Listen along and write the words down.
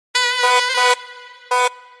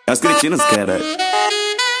É os cretinos, cara.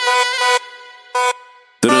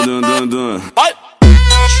 Turudum-dum-dum.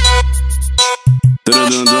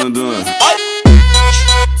 Turudum-dum-dum.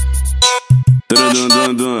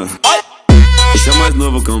 Turudum-dum-dum. Esse é o mais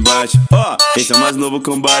novo combate, ó. Esse é o mais novo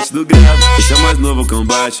combate do grave. Esse é o mais novo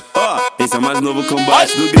combate, ó. Esse é o mais novo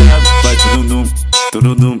combate do grave. Vai tudum-dum,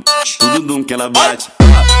 tudum-dum, tudum-dum que ela bate.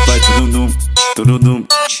 Vai tudum-dum, tudum-dum,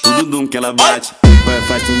 tudum-dum que ela bate. Vai,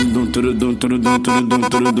 faz tudum-dum, tudum-dum, tudum-dum, tudum-dum,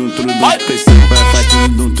 tudum-dum, tudum-dum, pressão. Vai, faz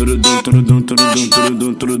tudum-dum, tudum-dum, tudum-dum, tudum-dum,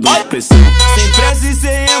 tudum-dum, tudum-dum, pressão. Sem pressa e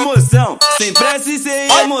sem emoção, sem pressa e sem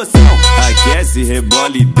emoção. Aquece,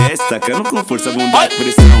 rebola e desce, tacando com força, bondade,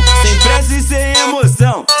 pressão. Sem pressa e sem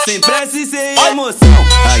emoção, sem pressa e sem emoção.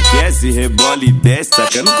 Aquece, rebola e desce,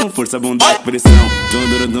 tacando com força, bondade, pressão.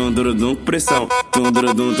 Tum-durum, durum, pressão.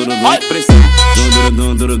 Tum-durum, pressão.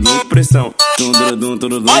 Tum-durum, durum, pressão. Tum-durum,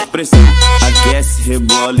 durum, pressão. Aquece,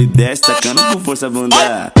 rebola e desce, tacando com força,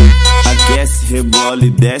 bunda. Aquece, rebola e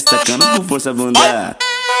desce, tacando com força, bunda.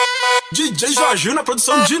 DJ Jorginho na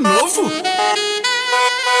produção de novo?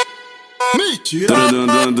 Mentira!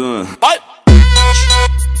 Turudum-dum-dum.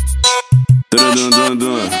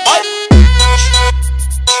 Turudum-dum-dum.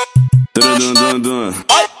 Turudum-dum-dum.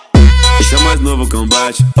 Esse é o mais novo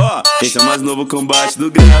combate, ó. Esse é o mais novo combate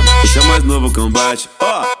do grave. Esse é o mais novo combate,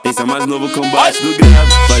 ó. Esse é o mais novo combate do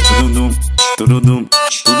grave. Vai tudum-dum, tudum-dum,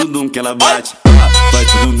 tudum-dum que ela bate. Vai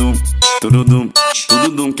tudum-dum, tudum-dum,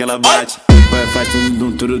 tudum-dum que ela bate. Vai, faz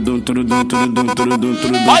tudum-dum, tudum-dum, tudum-dum, tudum-dum, tudum-dum,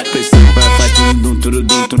 tudum-dum, pressão. Vai, faz tudum-dum,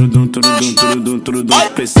 tudum-dum, tudum-dum, tudum-dum, tudum-dum, tudum-dum,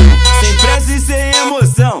 pressão. Sem pressa e sem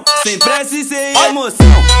emoção, sem pressa e sem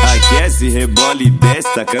emoção. Aquece, rebola e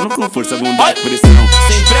desce, tacando com força, bondade, pressão.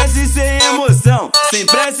 Sem pressa e sem emoção, sem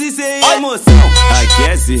pressa e sem emoção.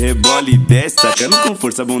 Aquece, rebola e desce, tacando com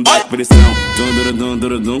força, bondade, pressão.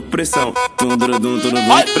 Tum-durum, pressão. Tum-durum,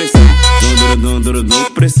 pressão. Tum-durum,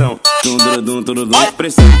 pressão. Tum-durum,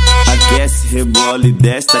 pressão. Aquece, rebola e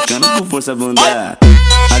desce, tacando com força, bunda.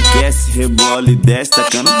 Aquece, rebola e desce,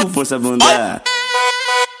 tacando com força, bunda.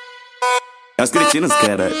 É os cretinos,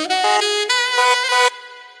 cara.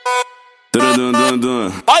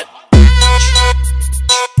 Turudum-dum-dum.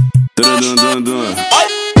 Turudum-dum-dum.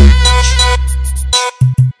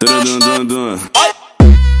 Turudum-dum-dum.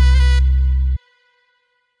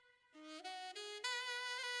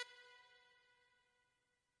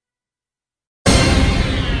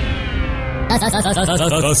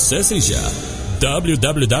 Acessem já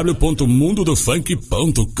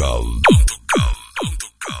www.mundodofunk.com.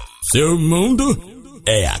 Seu mundo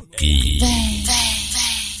é aqui.